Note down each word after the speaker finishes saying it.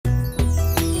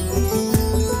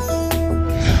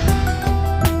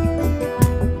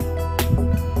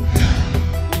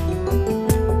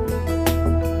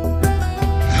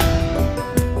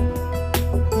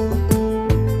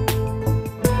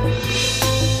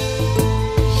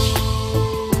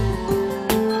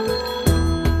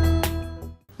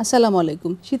আসসালামু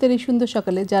আলাইকুম। শীতের এই সুন্দর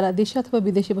সকালে যারা দেশে অথবা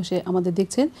বিদেশে বসে আমাদের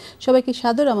দেখছেন সবাইকে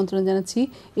সাদর আমন্ত্রণ জানাচ্ছি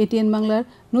এটিএন বাংলার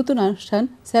নতুন অনুষ্ঠান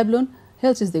স্যাভলন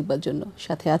হেলথ ইজ দেখবার জন্য।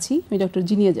 সাথে আছি আমি ডক্টর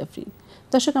জিনিয়া জাফরিন।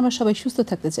 দর্শক, আমরা সবাই সুস্থ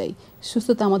থাকতে চাই।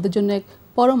 সুস্থতা আমাদের জন্য এক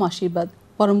পরম আশীর্বাদ,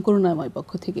 পরম করুণাময়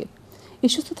পক্ষ থেকে।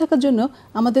 এই সুস্থ থাকার জন্য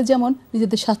আমাদের যেমন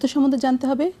নিজেদের স্বাস্থ্য সম্বন্ধে জানতে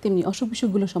হবে, তেমনি অসুখ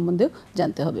বিসুখগুলো সম্বন্ধেও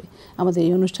জানতে হবে। আমাদের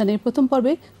এই অনুষ্ঠানের প্রথম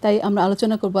পর্বে তাই আমরা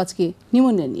আলোচনা করব আজকে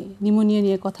নিউমোনিয়া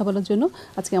নিয়ে কথা বলার জন্য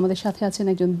আজকে আমাদের সাথে আছেন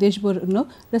একজন দেশবরেণ্য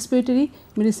রেসপিরেটরি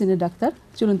মেডিসিনের ডাক্তার।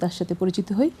 চলুন তার সাথে পরিচিত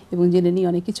হই এবং জেনে নিই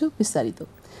অনেক কিছু বিস্তারিত।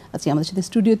 আজকে আমাদের সাথে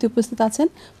স্টুডিওতে উপস্থিত আছেন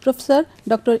professor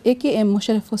doctor AKM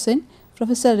Mosharraf Hossain,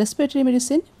 professor respiratory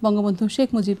medicine, Bangabandhu Sheikh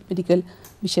Mujib medical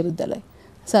বিশ্ববিদ্যালয়।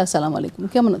 স্যার আসসালামু আলাইকুম,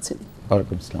 কেমন আছেন?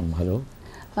 ওয়ালাইকুম আসসালাম, ভালো।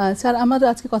 স্যার, আমরা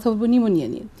আজকে কথা বলবো নিউমোনিয়া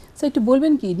নিয়ে। স্যার, একটু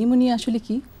বলবেন কি নিউমোনিয়া আসলে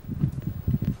কি?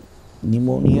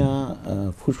 নিউমোনিয়া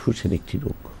ফুসফুসের একটি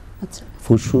রোগ। আচ্ছা।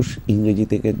 ফুসফুস ইংরেজি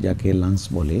থেকে যাকে লাংস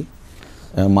বলে।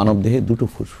 মানবদেহে দুটো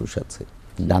ফুসফুস আছে,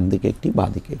 ডান দিকে একটি, বাঁ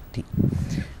দিকে একটি।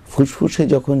 ফুসফুসে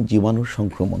যখন জীবাণুর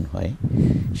সংক্রমণ হয়,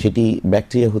 সেটি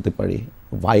ব্যাকটেরিয়া হতে পারে,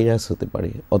 ভাইরাস হতে পারে,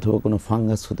 অথবা কোনো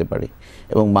ফাঙ্গাস হতে পারে,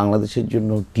 এবং বাংলাদেশের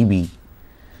জন্য টিবি,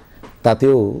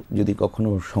 তাতেও যদি কখনো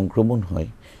সংক্রমণ হয়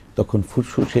তখন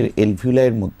ফুসফুসের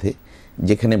এলভিউলাইয়ের মধ্যে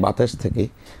যেখানে বাতাস থাকে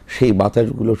সেই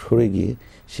বাতাসগুলো সরে গিয়ে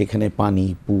সেখানে পানি,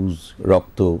 পুজ,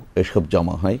 রক্ত এসব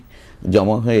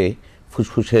জমা হয়ে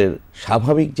ফুসফুসের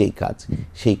স্বাভাবিক যেই কাজ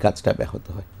সেই কাজটা ব্যাহত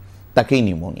হয়, তাকেই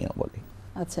নিউমোনিয়া বলে।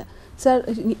 আচ্ছা স্যার,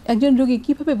 একজন রোগী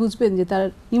কিভাবে বুঝবেন যে তার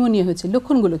নিউমোনিয়া হয়েছে?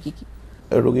 লক্ষণগুলো কি কি?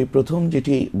 রোগী প্রথম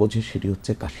যেটি বোঝে সেটি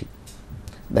হচ্ছে কাশি।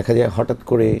 দেখা যায় হঠাৎ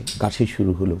করে কাশি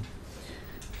শুরু হলো,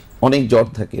 অনেক জ্বর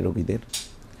থাকে রোগীদের,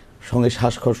 সঙ্গে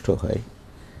শ্বাসকষ্ট হয়,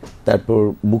 তারপর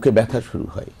বুকে ব্যথা শুরু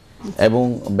হয়, এবং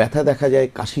ব্যথা দেখা যায়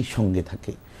কাশির সঙ্গে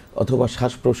থাকে অথবা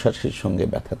শ্বাস প্রশ্বাসের সঙ্গে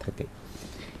ব্যথা থাকে।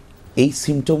 এই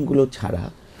সিমটমগুলো ছাড়া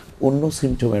অন্য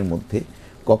সিমটমের মধ্যে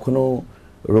কখনো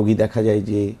রোগী দেখা যায়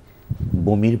যে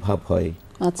বমির ভাব হয়,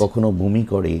 কখনো বমি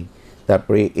করে,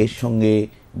 তারপরে এর সঙ্গে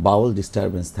বাউল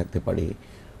ডিস্টারবেন্স থাকতে পারে।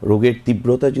 রোগের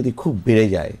তীব্রতা যদি খুব বেড়ে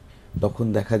যায় তখন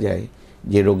দেখা যায়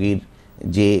যে রোগীর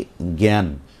যে জ্ঞান,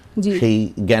 সেই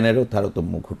জ্ঞানেরও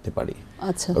তারতম্য ঘটতে পারে।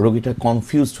 রোগীটা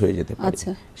কনফিউজড হয়ে যেতে পারে,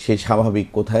 সে স্বাভাবিক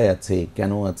কোথায় আছে,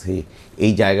 কেন আছে,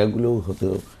 এই জায়গাগুলো হয়তো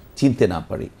চিনতে না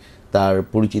পারে, তার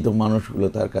পরিচিত মানুষগুলো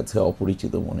তার কাছে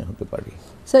অপরিচিত মনে হতে পারে।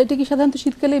 স্যার, এটা কি সাধারণত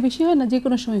শীতকালে বেশি হয় না যে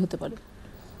কোনো সময় হতে পারে?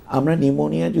 আমরা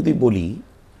নিউমোনিয়া যদি বলি,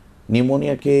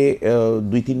 নিউমোনিয়াকে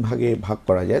 2-3 ভাগে ভাগ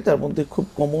করা যায়। তার মধ্যে খুব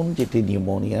কমন যেটি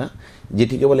নিউমোনিয়া,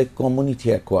 যেটিকে বলে কমিউনিটি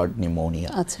অ্যাকোয়ার্ড নিউমোনিয়া।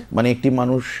 মানে একটি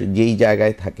মানুষ যেই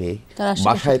জায়গায় থাকে,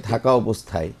 বাসায় থাকা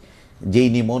অবস্থায় যেই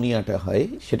নিউমোনিয়াটা হয়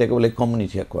সেটাকে বলে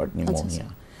কমিউনিটি অ্যাকোয়ার্ড নিউমোনিয়া।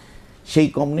 সেই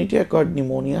কমিউনিটি অ্যাকোয়ার্ড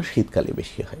নিউমোনিয়া শীতকালে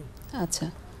বেশি হয়। আচ্ছা,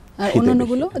 আর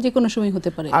অন্যান্যগুলো যে কোনো সময় হতে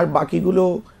পারে? আর বাকিগুলো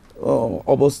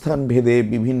অবস্থান ভেদে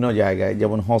বিভিন্ন জায়গায়,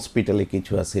 যেমন হসপিটালে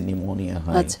কিছু আছে নিউমোনিয়া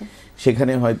হয়,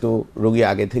 সেখানে হয়তো রোগী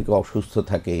আগে থেকে অসুস্থ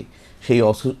থাকে, সেই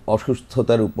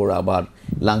অসুস্থতার উপর আবার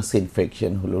লাংস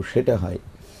ইনফেকশন হলো, সেটা হয়।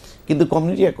 কিন্তু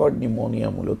কমিউনিটি অ্যাকোয়ার্ড নিউমোনিয়া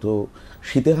মূলত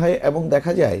শীতে হয়, এবং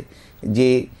দেখা যায় যে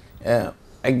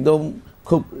একদম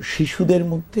খুব শিশুদের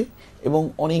মধ্যে এবং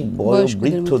অনেক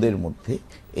বৃদ্ধদের মধ্যে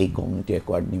এই কমিউনিটি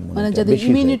অ্যাকোয়ার্ড নিউমোনিয়া, মানে যাদের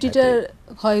ইমিউনিটিটা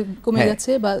হয় কমে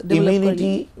গেছে বা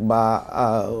ইমিউনিটি বা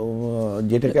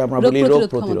যেটাকে আমরা বলি রোগ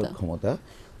প্রতিরোধ ক্ষমতা,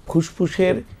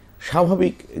 ফুসফুসের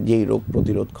স্বাভাবিক যেই রোগ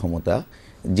প্রতিরোধ ক্ষমতা,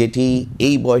 যেটি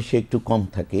এই বয়সে একটু কম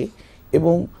থাকে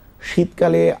এবং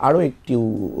শীতকালে আরও একটু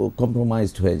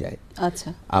কম্প্রোমাইজড হয়ে যায়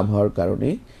আবহাওয়ার কারণে।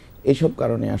 এসব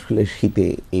কারণে আসলে শীতে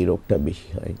এই রোগটা বেশি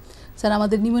হয়। স্যার,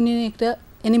 আমাদের নিউমোনিয়া একটা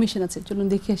অ্যানিমেশন আছে, চলুন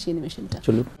দেখে আসি অ্যানিমেশনটা।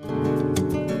 চলুন।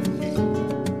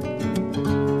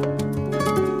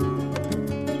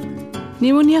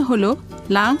 নিউমোনিয়া হলো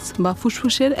লাংস বা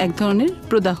ফুসফুসের এক ধরনের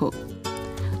প্রদাহ,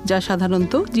 যা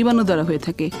সাধারণত জীবাণু দ্বারা হয়ে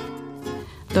থাকে।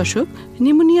 দর্শক,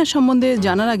 নিউমোনিয়া সম্বন্ধে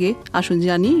জানার আগে আসুন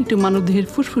জানি একটু মানবদেহের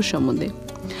ফুসফুস সম্বন্ধে।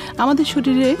 আমাদের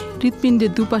শরীরে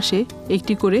হৃৎপিণ্ডের দুপাশে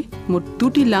একটি করে মোট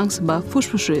 2টি লাংস বা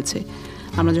ফুসফুস রয়েছে।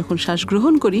 আমরা যখন শ্বাস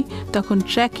গ্রহণ করি তখন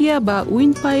ট্র্যাকিয়া বা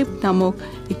উইন্ড পাইপ নামক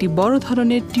একটি বড়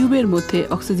ধরনের টিউবের মধ্যে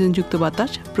অক্সিজেনযুক্ত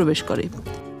বাতাস প্রবেশ করে।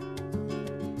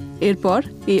 এরপর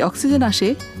এই অক্সিজেন আসে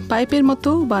পাইপের মতো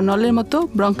বা নলের মতো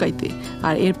ব্রঙ্কাইতে,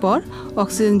 আর এরপর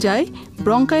অক্সিজেন যায়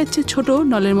ব্রঙ্কাইয়ের চেয়ে ছোট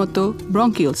নলের মতো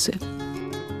ব্রঙ্কিওলসে,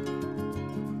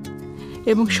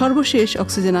 এবং সর্বশেষ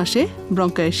অক্সিজেন আসে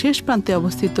ব্রঙ্কাইয়ের শেষ প্রান্তে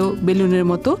অবস্থিত বেলুনের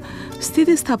মতো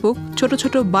স্থিতিস্থাপক ছোট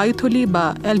ছোট বায়ুথলি বা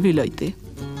অ্যালভিউলয়তে।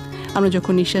 আমরা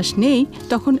যখন নিঃশ্বাস নেই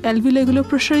তখন অ্যালভিউলয়গুলো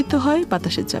প্রসারিত হয়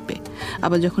বাতাসের চাপে,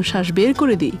 আবার যখন শ্বাস বের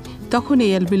করে দিই তখন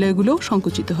এই অ্যালভিউলয়গুলো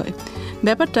সংকুচিত হয়।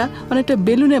 ব্যাপারটা অনেকটা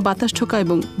বেলুনে বাতাস ঢোকা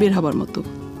এবং বের হবার মতো।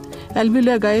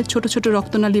 অ্যালভিউলার গায়ে ছোট ছোট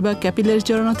রক্তনালী বা ক্যাপিলারি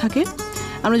জড়ানো থাকে।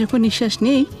 আমরা যখন নিঃশ্বাস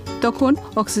নেই তখন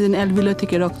অক্সিজেন অ্যালভিওলাই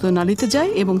থেকে রক্তনালীতে যায়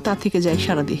এবং তা থেকে যায়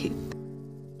সারা দেহে।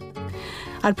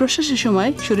 আর প্রশ্বাসের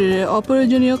সময় শরীরে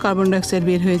অপ্রয়োজনীয় কার্বন ডাইঅক্সাইড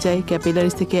বের হয়ে যায়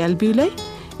ক্যাপিলারিস থেকে অ্যালভিওলাই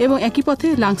এবং একই পথে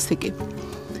লাংস থেকে।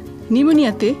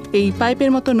 নিউমোনিয়াতে এই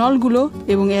পাইপের মতো নলগুলো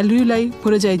এবং অ্যালভিওলাই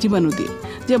ভরে যায় জীবাণু দিয়ে,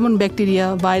 যেমন ব্যাকটেরিয়া,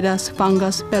 ভাইরাস,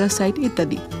 ফাঙ্গাস, প্যারাসাইট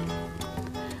ইত্যাদি।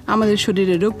 আমাদের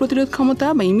শরীরের রোগ প্রতিরোধ ক্ষমতা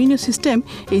বা ইমিউনো সিস্টেম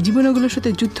এই জীবাণুগুলোর সাথে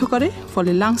যুদ্ধ করে,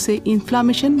 ফলে লাংসে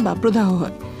ইনফ্লামেশন বা প্রদাহ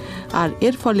হয়। আর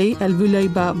এর ফলেই অ্যালভিওলাই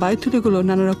বা বায়ুথলিগুলো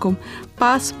নানা রকম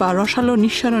পাস বা রসালো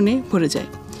নিঃসরণে ভরে যায়,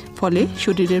 ফলে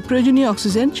শরীরের প্রয়োজনীয়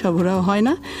অক্সিজেন সরবরাহ হয়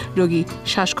না, রোগী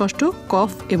শ্বাসকষ্ট,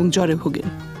 কফ এবং জ্বরে ভোগেন।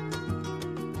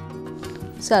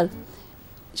 স্যার,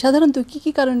 সাধারণত কি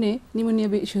কি কারণে নিউমোনিয়া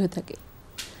বেশি হয়ে থাকে?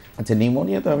 আচ্ছা,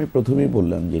 নিউমোনিয়া তো আমি প্রথমেই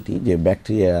বললাম যে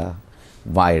ব্যাকটেরিয়া,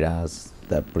 ভাইরাস,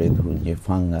 তারপরে ধরুন যে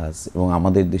ফাঙ্গাস এবং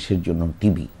আমাদের দেশের জন্য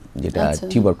টিবি, যেটা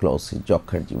টিউবারকুলোসিস,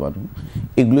 যক্ষ্মার জীবাণু,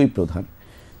 এগুলোই প্রধান।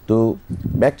 তো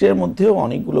ব্যাকটেরিয়ার মধ্যেও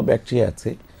অনেকগুলো ব্যাকটেরিয়া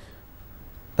আছে,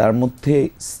 তার মধ্যে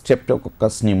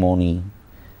স্ট্রেপ্টোকক্কাস নিউমোনি,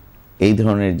 এই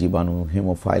ধরনের জীবাণু,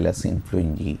 হেমোফাইলাস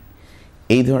ইনফ্লুয়েঞ্জি,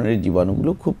 এই ধরনের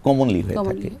জীবাণুগুলো খুব কমনলি হয়ে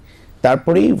থাকে।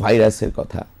 তারপরেই ভাইরাসের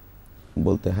কথা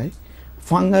বলতে হয়।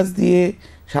 ফাঙ্গাস দিয়ে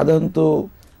সাধারণত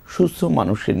সুস্থ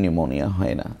মানুষের নিউমোনিয়া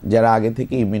হয় না, যারা আগে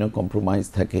থেকে ইমিউনো কম্প্রোমাইজ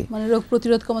থাকে, মানে রোগ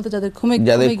প্রতিরোধ ক্ষমতা যাদের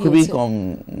খুবই কম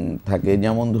থাকে।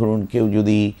 যেমন ধরুন কেউ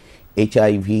যদি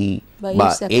এইচআইভি বা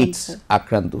এইডস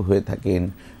আক্রান্ত হয়ে থাকেন,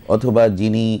 অথবা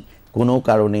যিনি কোনো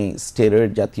কারণে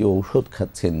স্টেরয়েড জাতীয় ঔষধ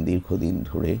খাচ্ছেন দীর্ঘদিন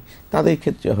ধরে, তাদের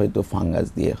ক্ষেত্রে হয়তো ফাঙ্গাস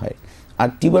দিয়ে হয়। আর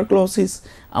টিউবারকুলোসিস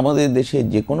আমাদের দেশে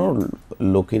যে কোনো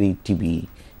লোকেরই টিবি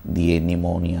দিয়ে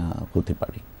নিউমোনিয়া হতে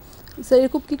পারে। স্যার,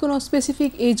 এরকম কি কোনো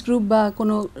স্পেসিফিক এজ গ্রুপ বা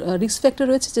কোনো রিস্ক ফ্যাক্টর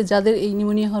রয়েছে যে যাদের এই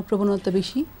নিউমোনিয়া হওয়ার প্রবণতা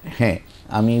বেশি? হ্যাঁ,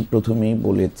 আমি প্রথমেই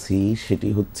বলেছি, সেটি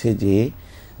হচ্ছে যে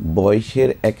বয়সের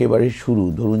একেবারে শুরু,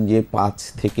 ধরুন যে 5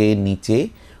 থেকে নিচে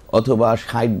অথবা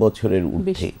 60 বছরের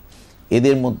ঊর্ধ্বে,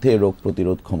 এদের মধ্যে রোগ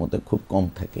প্রতিরোধ ক্ষমতা খুব কম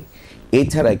থাকে।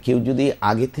 এছাড়া কেউ যদি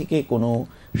আগে থেকে কোনো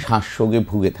শ্বাসরোগে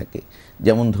ভুগে থাকে,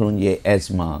 যেমন ধরুন যে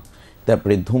অ্যাজমা,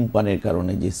 তারপরে ধূমপানের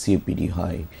কারণে যে সিওপিডি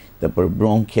হয়, তারপর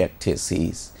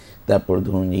ব্রঙ্কিয়াকটেসিস, তারপর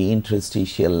ধরুন যে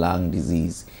ইন্টারস্টিশিয়াল লাং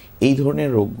ডিজিজ, এই ধরনের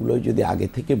রোগগুলো যদি আগে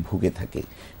থেকে ভুগে থাকে,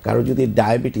 কারো যদি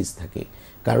ডায়াবেটিস থাকে,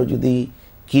 কারো যদি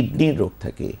কিডনির রোগ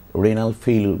থাকে, রেনাল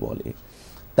ফেইলিউর বলে,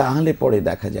 তাহলে পরে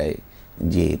দেখা যায়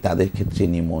যে তাদের ক্ষেত্রে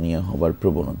নিউমোনিয়া হবার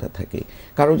প্রবণতা থাকে।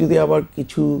 কারো যদি আবার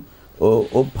কিছু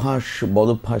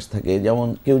বদভ্যাস থাকে, যেমন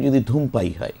কেউ যদি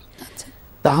ধূমপায়ী হয়,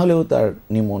 তাহলেও তার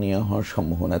নিউমোনিয়া হওয়ার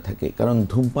সম্ভাবনা থাকে। কারণ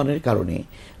ধূমপানের কারণে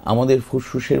আমাদের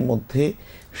ফুসফুসের মধ্যে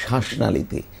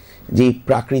শ্বাসনালীতে যে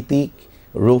প্রাকৃতিক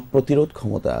রোগ প্রতিরোধ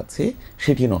ক্ষমতা আছে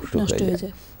সেটি নষ্ট হয়ে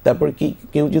যায়। তারপর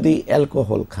কেউ যদি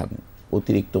অ্যালকোহল খান,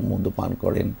 অতিরিক্ত মদ্যপান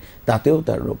করেন, তাতেও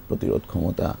তার রোগ প্রতিরোধ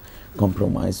ক্ষমতা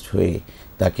কম্প্রোমাইজড হয়ে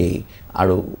তাকে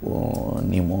আরো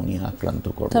নিউমোনিয়া আক্রান্ত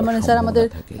করবে। তার মানে স্যার, আমাদের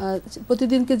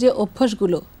প্রতিদিনকে যে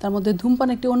অভ্যাসগুলো, তার মধ্যে ধূমপান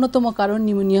একটি অন্যতম কারণ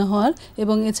নিউমোনিয়া হওয়ার,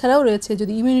 এবং এছাড়াও রয়েছে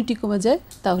যদি ইমিউনিটি কমে যায়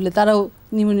তাহলে তারাও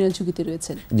নিউমোনিয়ার ঝুঁকিতে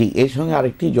রয়েছেন। জি, এর সঙ্গে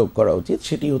আরেকটি যোগ করা উচিত,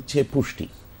 সেটি হচ্ছে পুষ্টি।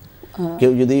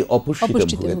 কেউ যদি অপুষ্টিতে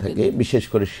ভুগে থাকে, বিশেষ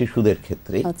করে শিশুদের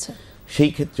ক্ষেত্রে,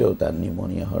 সেই ক্ষেত্রেও তার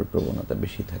নিউমোনিয়া হওয়ার প্রবণতা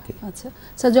বেশি থাকে। আচ্ছা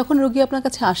স্যার, যখন রোগী আপনার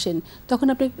কাছে আসেন তখন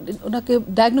আপনি ওনাকে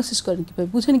ডায়াগনোসিস করেন কিভাবে,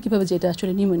 বুঝেন কিভাবে যে এটা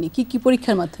আসলে নিউমোনিয়া? কি কি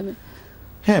পরীক্ষার মাধ্যমে?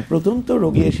 হ্যাঁ, প্রথম তো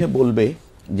রোগী এসে বলবে,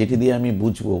 যেটি দিয়ে আমি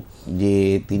বুঝবো যে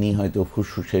তিনি হয়তো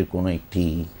ফুসফুসের কোনো একটি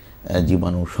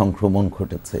জীবাণু সংক্রমণ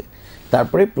ঘটেছে।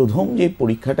 তারপরে প্রথম যে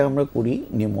পরীক্ষাটা আমরা করি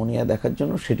নিউমোনিয়া দেখার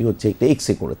জন্য, সেটি হচ্ছে একটা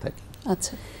এক্সরে করে থাকি।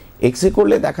 আচ্ছা, এক্সরে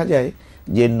করলে দেখা যায়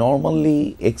যে নর্মালি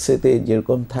এক্সরেতে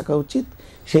যেরকম থাকা উচিত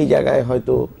সেই জায়গায়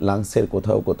হয়তো লাংসের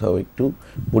কোথাও কোথাও একটু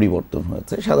পরিবর্তন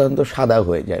হয়েছে, সাধারণত সাদা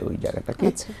হয়ে যায় ওই জায়গাটাকে,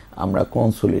 আমরা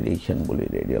কনসোলিডেশন বলি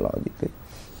রেডিওলজিতে।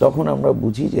 তখন আমরা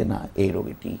বুঝি যে না, এই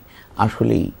রোগীটি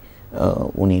আসলেই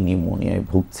উনি নিউমোনিয়ায়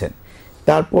ভুগছেন।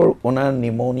 তারপর ওনার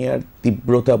নিউমোনিয়ার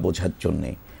তীব্রতা বোঝার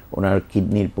জন্যে ওনার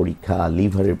কিডনির পরীক্ষা,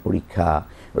 লিভারের পরীক্ষা,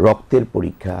 রক্তের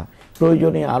পরীক্ষা,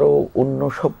 প্রয়োজনে আরও অন্য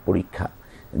সব পরীক্ষা,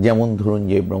 যেমন ধরুন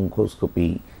যে ব্রঙ্কোস্কোপি,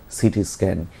 সিটি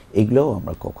স্ক্যান, এগুলোও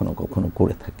আমরা কখনো কখনো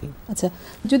করে থাকি। আচ্ছা,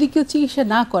 যদি কেউ চিকিৎসা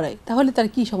না করায় তাহলে তার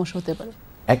কি সমস্যা হতে পারে?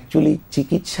 অ্যাকচুয়ালি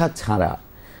চিকিৎসা ছাড়া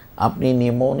আপনি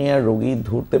নিউমোনিয়ার রোগী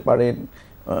ধরতে পারেন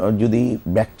যদি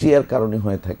ব্যাকটেরিয়ার কারণে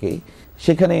হয়ে থাকে।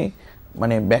 সেখানে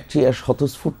মানে ব্যাকটেরিয়া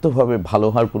স্বতঃস্ফূর্তভাবে ভালো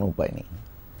হওয়ার কোনো উপায় নেই।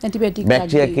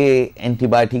 ব্যাকটেরিয়াকে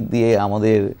অ্যান্টিবায়োটিক দিয়ে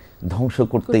আমাদের ধ্বংস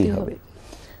করতেই হবে।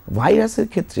 ভাইরাসের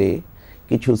ক্ষেত্রে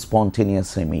কিছু স্পন্টেনিয়াস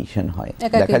রেমিশন হয়,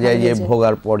 দেখা যায় যে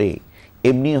ভোগার পরে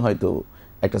এমনি হয়তো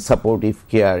একটা সাপোর্টিভ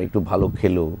কেয়ার, একটু ভালো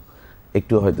খেলো,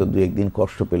 একটু হয়তো 2-1 দিন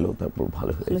কষ্ট পেলো, তারপর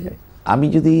ভালো হয়ে যায়। আমি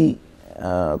যদি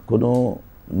কোনো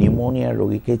নিউমোনিয়া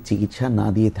রোগীকে চিকিৎসা না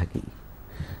দিয়ে থাকি,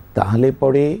 তাহলে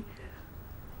পরে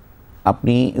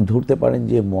আপনি ধরতে পারেন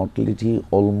যে মর্টালিটি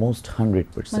অলমোস্ট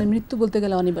 100%, মানে মৃত্যু বলতে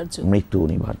গেলে অনিবার্য। মৃত্যু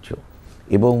অনিবার্য।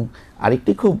 এবং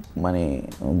আরেকটি খুব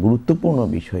গুরুত্বপূর্ণ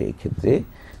বিষয় এক্ষেত্রে,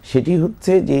 সেটি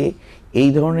হচ্ছে যে এই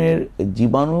ধরনের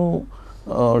জীবাণু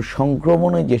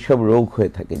সংক্রমণে যেসব রোগ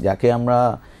হয়ে থাকে, যাকে আমরা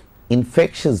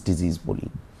ইনফেকশাস ডিজিজ বলি,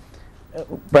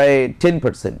 প্রায়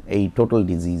 10% এই টোটাল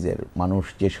ডিজিজের মানুষ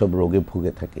যেসব রোগে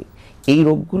ভুগে থাকে, এই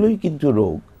রোগগুলোই কিন্তু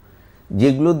রোগ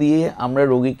যেগুলো দিয়ে আমরা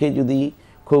রোগীকে যদি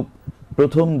খুব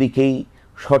প্রথম দিকেই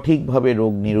সঠিকভাবে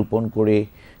রোগ নিরূপণ করে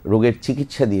রোগের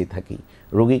চিকিৎসা দিয়ে থাকি,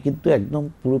 রোগী কিন্তু একদম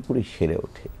পুরোপুরি সেরে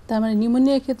ওঠে। তার মানে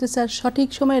নিউমোনিয়ার ক্ষেত্রে স্যার সঠিক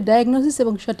সময়ে ডায়াগনোসিস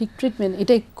এবং সঠিক ট্রিটমেন্ট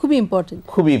এটাই খুবই ইম্পর্টেন্ট।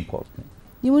 খুবই ইম্পর্টেন্ট।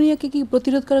 নিউমোনিয়াকে কি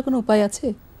প্রতিরোধ করার কোনো উপায় আছে?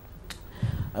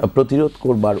 প্রতিরোধ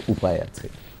করবার উপায় আছে।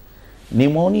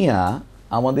 নিউমোনিয়া,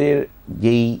 আমাদের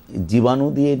যেই জীবাণু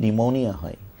দিয়ে নিউমোনিয়া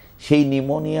হয়, সেই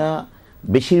নিউমোনিয়া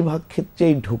বেশিরভাগ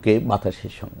ক্ষেত্রেই ঢুকে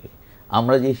বাতাসের সঙ্গে।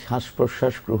 আমরা যে শ্বাস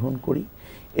প্রশ্বাস গ্রহণ করি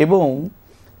এবং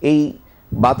এই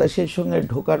বাতাসের সঙ্গে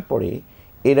ঢোকার পরে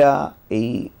এরা এই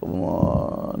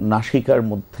নাসিকার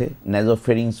মধ্যে,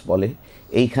 নেজোফেরিংস বলে,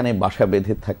 এইখানে বাসা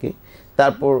বেঁধে থাকে।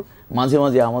 তারপর মাঝে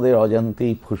মাঝে আমাদের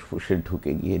অজান্তেই ফুসফুসে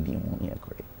ঢুকে গিয়ে নিউমোনিয়া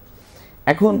করে।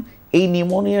 এখন এই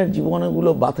নিউমোনিয়ার জীবাণুগুলো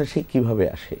বাতাসে কিভাবে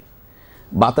আসে?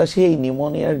 বাতাসে এই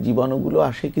নিউমোনিয়ার জীবাণুগুলো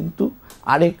আসে কিন্তু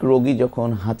আরেক রোগী যখন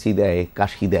হাঁচি দেয়,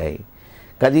 কাশি দেয়।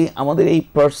 কাজেই আমাদের এই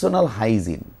পার্সোনাল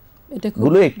হাইজিন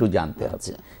গুলো একটু জানতে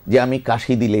হবে, যে আমি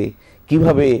কাশি দিলে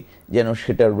কিভাবে যেন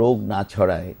সেটা রোগ না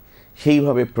ছড়ায়,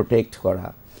 সেইভাবে প্রোটেক্ট করা।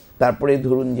 তারপরে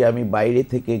ধরুন যে আমি বাইরে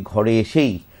থেকে ঘরে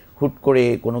এসেই হুট করে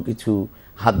কোনো কিছু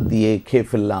হাত দিয়ে খেয়ে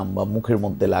ফেললাম বা মুখের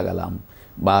মধ্যে লাগালাম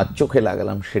বা চোখে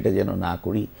লাগালাম, সেটা যেন না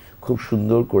করি। খুব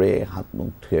সুন্দর করে হাত মুখ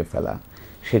ধুয়ে ফেলা,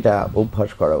 সেটা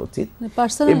অভ্যাস করা উচিত।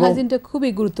 পার্সোনাল হাইজিনটা খুবই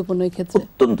গুরুত্বপূর্ণ এই ক্ষেত্রে,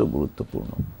 অত্যন্ত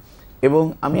গুরুত্বপূর্ণ। এবং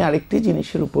আমি আরেকটি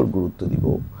জিনিসের উপর গুরুত্ব দিব,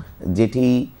 যেটি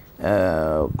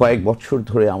কয়েক বছর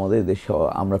ধরে আমাদের দেশে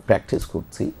আমরা প্র্যাকটিস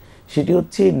করছি, সেটি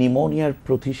হচ্ছে নিউমোনিয়ার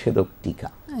প্রতিষেধক টিকা।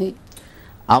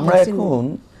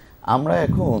 আমরা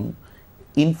এখন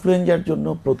ইনফ্লুয়েঞ্জার জন্য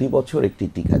প্রতি বছর একটি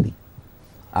টিকা দিই।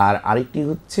 আর আরেকটি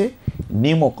হচ্ছে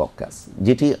নিউমোকক্কাস,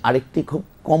 যেটি আরেকটি খুব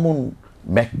কমন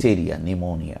ব্যাকটেরিয়া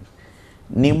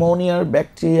নিউমোনিয়ার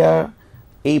ব্যাকটেরিয়া।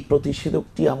 এই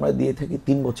প্রতিষেধকটি আমরা দিয়ে থাকি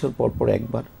 3 বছর পর পর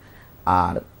একবার,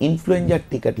 আর ইনফ্লুয়েঞ্জার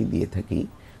টিকাটি দিয়ে থাকি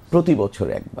প্রতি বছর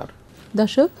একবার।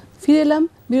 দর্শক, ফিরে এলাম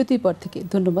বিরতির পর থেকে।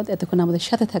 ধন্যবাদ এতক্ষণ আমাদের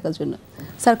সাথে থাকার জন্য।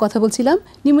 স্যার, কথা বলছিলাম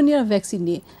নিউমোনিয়ার ভ্যাকসিন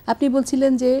নিয়ে। আপনি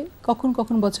বলছিলেন যে কখন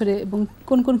কখন বছরে এবং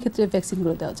কোন কোন ক্ষেত্রে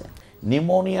ভ্যাকসিনগুলো দেওয়া যায়।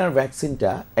 নিউমোনিয়ার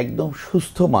ভ্যাকসিনটা একদম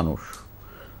সুস্থ মানুষ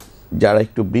যারা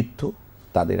একটু বৃদ্ধ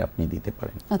তাদের আপনি দিতে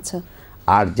পারেন। আচ্ছা।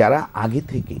 আর যারা আগে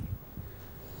থেকে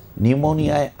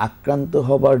নিউমোনিয়ায় আক্রান্ত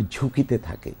হবার ঝুঁকিতে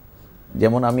থাকে,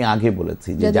 যেমন আমি আগে বলেছি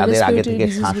যে যাদের আগে থেকে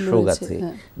শ্বাসরোগ আছে,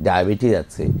 ডায়াবেটিস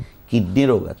আছে, কিডনি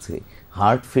রোগ আছে,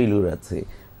 হার্ট ফেলিউর আছে,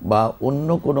 বা অন্য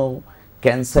কোনো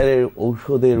ক্যান্সারের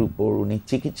ঔষধের উপর উনি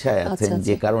চিকিৎসায় আছেন,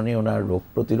 যে কারণে ওনার রোগ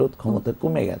প্রতিরোধ ক্ষমতা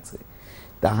কমে গেছে,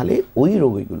 তাহলে ওই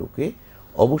রোগীগুলোকে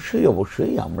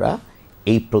অবশ্যই আমরা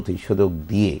এই প্রতিষেধক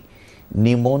দিয়ে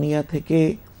নিউমোনিয়া থেকে,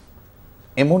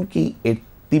 এমনকি এর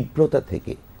তীব্রতা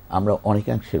থেকে আমরা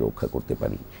অনেকাংশে রক্ষা করতে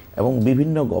পারি। এবং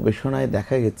বিভিন্ন গবেষণায়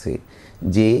দেখা গেছে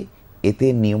যে এতে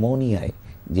নিউমোনিয়ায়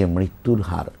যে মৃত্যুর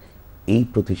হার এই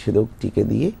প্রতিষেধকটিকে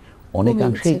দিয়ে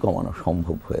অনেকাংশেই কমানো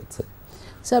সম্ভব হয়েছে।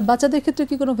 স্যার, বাচ্চাদের ক্ষেত্রে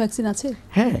কি কোনো ভ্যাকসিন আছে?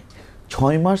 হ্যাঁ,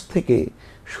 6 মাস থেকে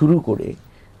শুরু করে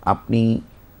আপনি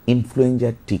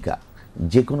ইনফ্লুয়েঞ্জার টিকা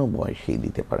যে কোনো বয়সেই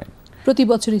দিতে পারেন, প্রতি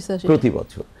বছরই স্যার? প্রতি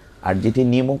বছর। আর যেটি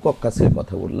নিউমোকক্কাসের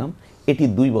কথা বললাম, এটি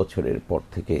 2 বছরের পর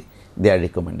থেকে দেয়ার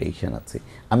রেকমেন্ডেশন আছে।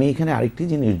 আমি এখানে আরেকটি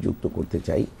জিনিস যুক্ত করতে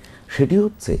চাই, সেটি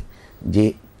হচ্ছে যে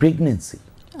প্রেগনেন্সি,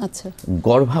 আচ্ছা,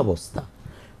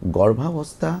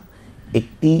 গর্ভাবস্থা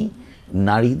একটি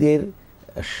নারীদের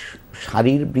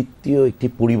শারীরবৃত্তীয় একটি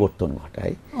পরিবর্তন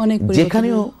ঘটায়,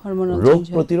 যেখানেও রোগ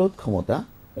প্রতিরোধ ক্ষমতা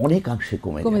অনেকাংশে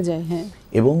কমে যায়। হ্যাঁ।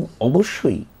 এবং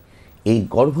অবশ্যই এই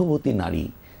গর্ভবতী নারী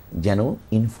যেন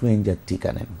ইনফ্লুয়েঞ্জার টিকা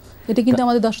নেন। এটা কিন্তু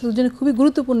আমাদের দর্শকদের জন্য খুবই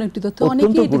গুরুত্বপূর্ণ একটি তথ্য,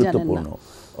 অনেকেই এটা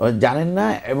জানেন না।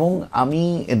 এবং আমি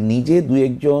নিজে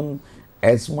 2-1 জন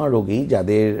অ্যাজমা রোগী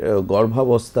যাদের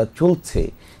গর্ভাবস্থা চলছে,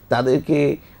 তাদেরকে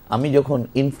আমি যখন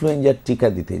ইনফ্লুয়েঞ্জার টিকা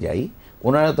দিতে যাই,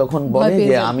 ওনারা তখন বলে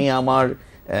যে আমি আমার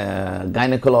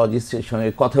গাইনোকোলজিস্টের সঙ্গে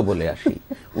কথা বলে আসি।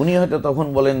 উনি হয়তো তখন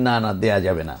বলেন না দেয়া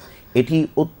যাবে না। এটি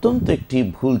অত্যন্ত একটি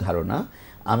ভুল ধারণা।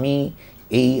 আমি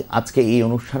আজকে এই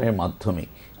অনুষ্ঠানের মাধ্যমে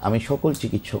আমি সকল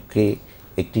চিকিৎসককে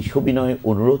একটি সবিনয়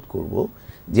অনুরোধ করব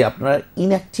যে আপনারা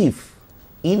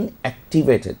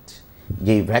ইনঅ্যাক্টিভেটেড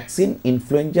যে ভ্যাকসিন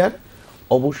ইনফ্লুয়েঞ্জার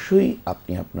অবশ্যই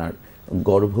আপনি আপনার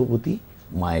গর্ভবতী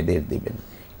মায়েদের দেবেন।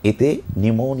 এতে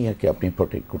নিউমোনিয়াকে আপনি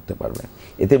প্রোটেক্ট করতে পারবেন,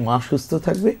 এতে মা সুস্থ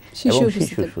থাকবে এবং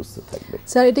শিশু সুস্থ থাকবে।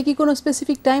 স্যার, এটা কি কোনো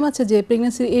স্পেসিফিক টাইম আছে যে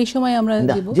প্রেগন্যান্সির এই সময় আমরা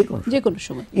দেব? যে কোনো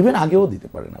সময়, ইভেন আগেও দিতে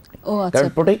পারেন আপনি, কারণ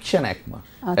প্রোটেকশন 1 মাস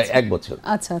 1 বছর।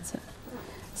 আচ্ছা আচ্ছা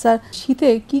স্যার, শীতে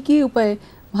কি কি উপায়ে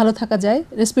ভালো থাকা যায়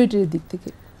রেসপিরেটরির দিক থেকে?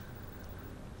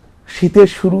 শীতের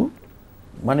শুরু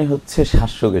মানে হচ্ছে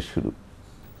শ্বাসরোগের শুরু।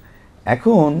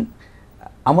 এখন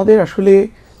আমাদের আসলে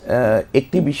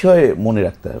একটি বিষয় মনে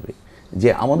রাখতে হবে যে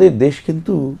আমাদের দেশ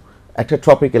কিন্তু একটা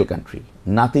ট্রপিক্যাল কান্ট্রি,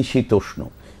 নাতিশীতোষ্ণ,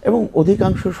 এবং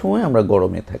অধিকাংশ সময় আমরা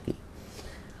গরমে থাকি।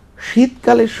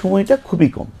 শীতকালের সময়টা খুবই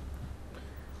কম,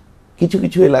 কিছু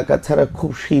কিছু এলাকা ছাড়া খুব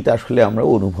শীত আসলে আমরা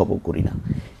অনুভবও করি না,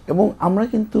 এবং আমরা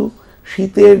কিন্তু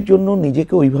শীতের জন্য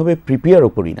নিজেকে ওইভাবে প্রিপেয়ারও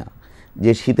করি না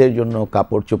যে শীতের জন্য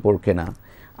কাপড় চোপড় কেনা।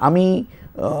 আমি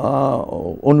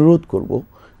অনুরোধ করব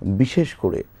বিশেষ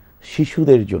করে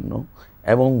শিশুদের জন্য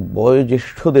এবং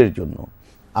বয়োজ্যেষ্ঠদের জন্য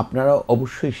আপনারা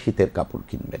অবশ্যই শীতের কাপড়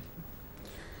কিনবেন।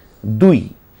 2,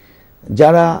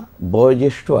 যারা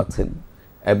বয়োজ্যেষ্ঠ আছেন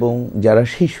এবং যারা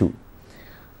শিশু,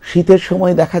 শীতের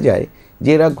সময় দেখা যায় যে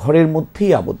এরা ঘরের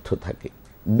মধ্যেই আবদ্ধ থাকে,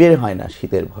 বের হয় না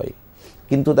শীতের ভয়ে,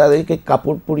 কিন্তু তাদেরকে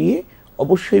কাপড় পরিয়ে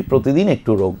অবশ্যই প্রতিদিন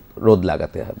একটু রোদ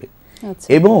লাগাতে হবে।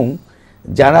 এবং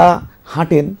যারা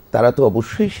হাঁটেন তারা তো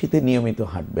অবশ্যই শীতে নিয়মিত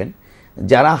হাঁটবেন।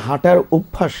 যারা হাঁটার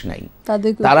অভ্যাস নাই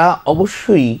তারা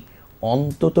অবশ্যই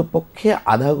অন্তত পক্ষে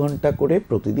আধা ঘন্টা করে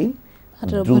প্রতিদিন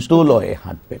দ্রুত লয়ে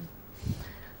হাঁটবেন।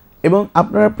 এবং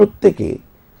আপনারা প্রত্যেকে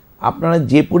আপনারা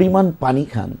যে পরিমাণ পানি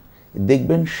খান,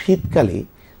 দেখবেন শীতকালে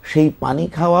সেই পানি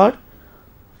খাওয়ার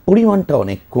পরিমাণটা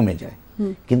অনেক কমে যায়,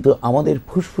 কিন্তু আমাদের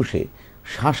ফুসফুসে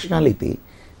শ্বাসনালীতে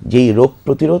যেই রোগ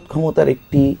প্রতিরোধ ক্ষমতার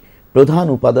একটি প্রধান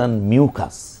উপাদান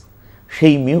মিউকাস,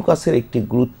 সেই মিউকাসের একটি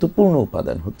গুরুত্বপূর্ণ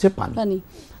উপাদান হচ্ছে পানি।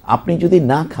 আপনি যদি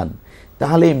না খান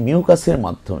তাহলে মিউকাসের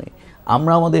মাধ্যমে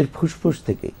আমরা আমাদের ফুসফুস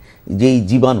থেকে যেই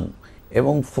জীবাণু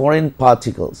এবং ফরেন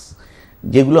পার্টিকলস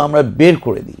যেগুলো আমরা বের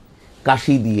করে দিই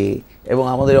কাশি দিয়ে এবং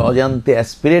আমাদের অজান্তে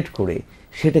অ্যাসপিরেট করে,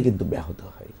 সেটা কিন্তু ব্যাহত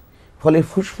হয়। ফলে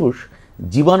ফুসফুস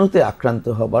জীবাণুতে আক্রান্ত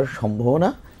হবার সম্ভাবনা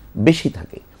বেশি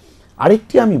থাকে।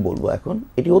 আরেকটি আমি বলবো, এখন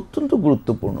এটি অত্যন্ত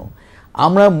গুরুত্বপূর্ণ,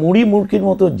 আমরা মুড়ি মুরগির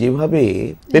মতো যেভাবে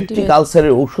পেপটিক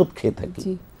আলসারের ঔষধ খেয়ে থাকি,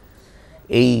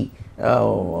 এই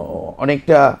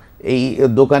অনেকটা এই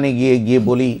দোকানে গিয়ে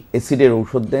বলি অ্যাসিডের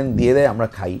ঔষধ দেন, দিয়ে দেয়, আমরা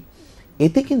খাই,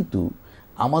 এতে কিন্তু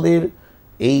আমাদের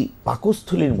এই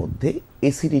পাকস্থলীর মধ্যে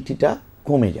অ্যাসিডিটিটা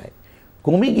কমে যায়,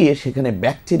 কমে গিয়ে সেখানে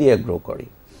ব্যাকটেরিয়া গ্রো করে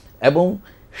এবং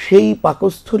সেই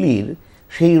পাকস্থলীর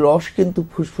সেই রস কিন্তু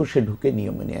ফুসফুসে ঢুকে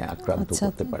নিউমোনিয়া আক্রান্ত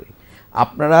করতে পারে।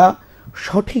 আপনারা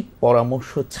সঠিক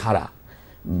পরামর্শ ছাড়া,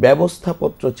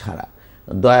 ব্যবস্থাপত্র ছাড়া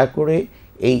দয়া করে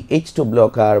এই H2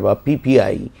 ব্লকার বা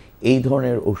PPI এই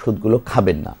ধরনের ওষুধগুলো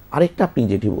খাবেন না। আরেকটা আপনি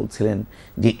যেটি বলছিলেন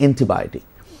যে অ্যান্টিবায়োটিক,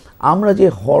 আমরা যে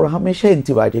হরহামেশা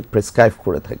অ্যান্টিবায়োটিক প্রেসক্রাইব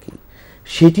করে থাকি,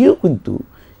 সেটিও কিন্তু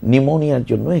নিউমোনিয়ার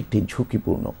জন্য একটি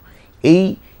ঝুঁকিপূর্ণ।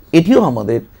 এটিও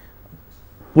আমাদের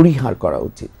পরিহার করা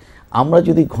উচিত। আমরা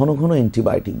যদি ঘন ঘন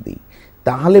অ্যান্টিবায়োটিক দিই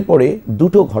তাহলে পরে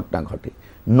দুটো ঘটনা ঘটে।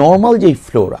 নর্মাল যেই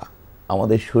ফ্লোরা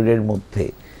আমাদের শরীরের মধ্যে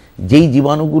যেই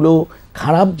জীবাণুগুলো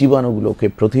খারাপ জীবাণুগুলোকে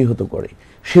প্রতিহত করে,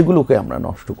 সেগুলোকে আমরা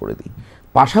নষ্ট করে দিই।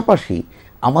 পাশাপাশি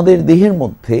আমাদের দেহের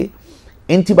মধ্যে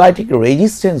অ্যান্টিবায়োটিক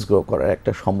রেজিস্ট্যান্স গ্রো করার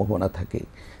একটা সম্ভাবনা থাকে।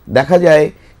 দেখা যায়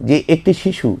যে একটি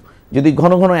শিশু যদি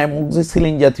ঘন ঘন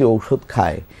অ্যামোক্সিসিলিন জাতীয় ঔষধ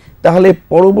খায়, তাহলে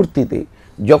পরবর্তীতে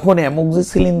যখন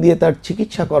অ্যামোক্সিসিলিন দিয়ে তার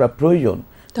চিকিৎসা করা প্রয়োজন,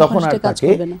 তখন আর তাকে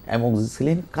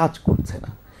অ্যামোক্সিসিলিন কাজ করছে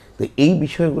না। তো এই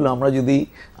বিষয়গুলো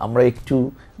আমরা একটু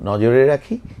নজরে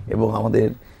রাখি এবং আমাদের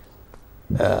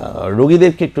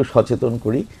রোগীদেরকে একটু সচেতন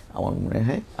করি, আমার মনে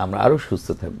হয় আমরা আরও সুস্থ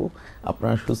থাকব।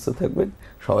 আপনারা সুস্থ থাকবেন।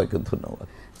 সবাইকে ধন্যবাদ।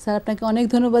 স্যার, আপনাকে অনেক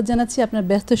ধন্যবাদ জানাচ্ছি আপনার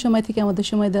ব্যস্ত সময় থেকে আমাদের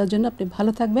সময় দেওয়ার জন্য। আপনি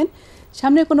ভালো থাকবেন।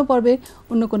 সামনে কোনো পর্বে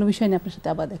অন্য কোনো বিষয় নিয়ে আপনার সাথে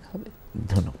আবার দেখা হবে।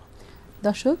 ধন্যবাদ।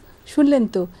 দর্শক শুনলেন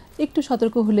তো, একটু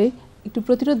সতর্ক হলে, একটু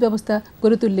প্রতিরোধ ব্যবস্থা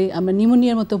গড়ে তুললে আমরা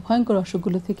নিউমোনিয়ার মতো ভয়ঙ্কর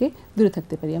অসুখগুলো থেকে দূরে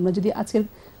থাকতে পারি। আমরা যদি আজকের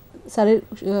স্যারের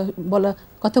বলা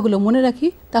কথাগুলো মনে রাখি,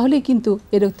 তাহলেই কিন্তু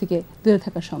এ রোগ থেকে দূরে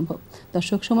থাকা সম্ভব।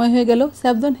 দর্শক, সময় হয়ে গেল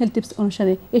স্যাভলন হেলথ টিপস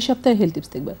অনুষ্ঠানে এই সপ্তাহে হেলথ টিপস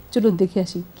দেখবার। চলুন দেখে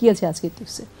আসি কি আছে আজকের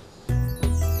টিপসে।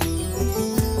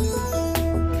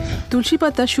 তুলসী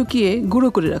পাতা শুকিয়ে গুঁড়ো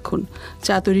করে রাখুন।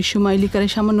 চা তৈরির সময় লিকারে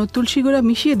সামান্য তুলসী গুঁড়া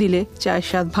মিশিয়ে দিলে চায়ের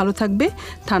স্বাদ ভালো থাকবে,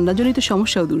 ঠান্ডাজনিত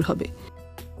সমস্যাও দূর হবে।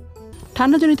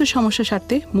 ঠান্ডাজনিত সমস্যা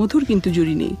সারতে মধুর কিন্তু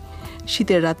জুড়ি নেই।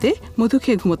 শীতের রাতে মধু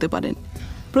খেয়ে ঘুমোতে পারেন।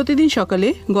 প্রতিদিন সকালে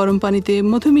গরম পানিতে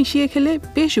মধু মিশিয়ে খেলে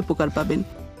বেশ উপকার পাবেন।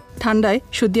 ঠান্ডায়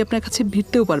সর্দি আপনার কাছে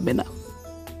ভিড়তেও পারবে না।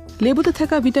 লেবুতে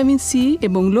থাকা ভিটামিন সি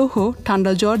এবং লৌহ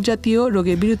ঠান্ডা জ্বর জাতীয়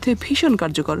রোগের বিরুদ্ধে ভীষণ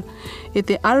কার্যকর।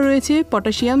 এতে আরও রয়েছে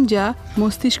পটাশিয়াম, যা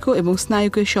মস্তিষ্ক এবং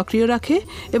স্নায়ুকে সক্রিয় রাখে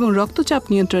এবং রক্তচাপ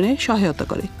নিয়ন্ত্রণে সহায়তা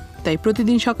করে। তাই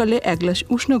প্রতিদিন সকালে 1 গ্লাস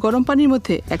উষ্ণ গরম পানির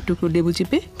মধ্যে 1 টুকরো লেবু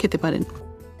চিপে খেতে পারেন।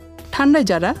 ঠান্ডায়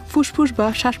যারা ফুসফুস বা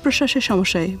শ্বাস প্রশ্বাসের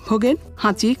সমস্যায় ভোগেন,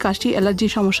 হাঁচি, কাশি,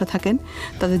 অ্যালার্জির সমস্যা থাকেন,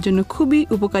 তাদের জন্য খুবই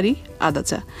উপকারী আদা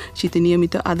চা। শীতে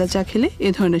নিয়মিত আদা চা খেলে এ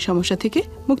ধরনের সমস্যা থেকে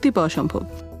মুক্তি পাওয়া সম্ভব।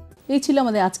 এই ছিল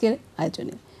আমাদের আজকের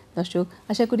আয়োজনে। দর্শক,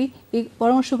 আশা করি এই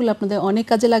পরামর্শগুলো আপনাদের অনেক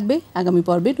কাজে লাগবে। আগামী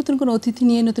পর্বে নতুন কোনো অতিথি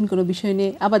নিয়ে, নতুন কোনো বিষয়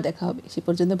নিয়ে আবার দেখা হবে। সে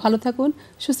পর্যন্ত ভালো থাকুন,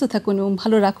 সুস্থ থাকুন এবং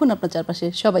ভালো রাখুন আপনার চারপাশে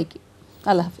সবাইকে।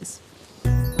 আল্লাহ হাফেজ।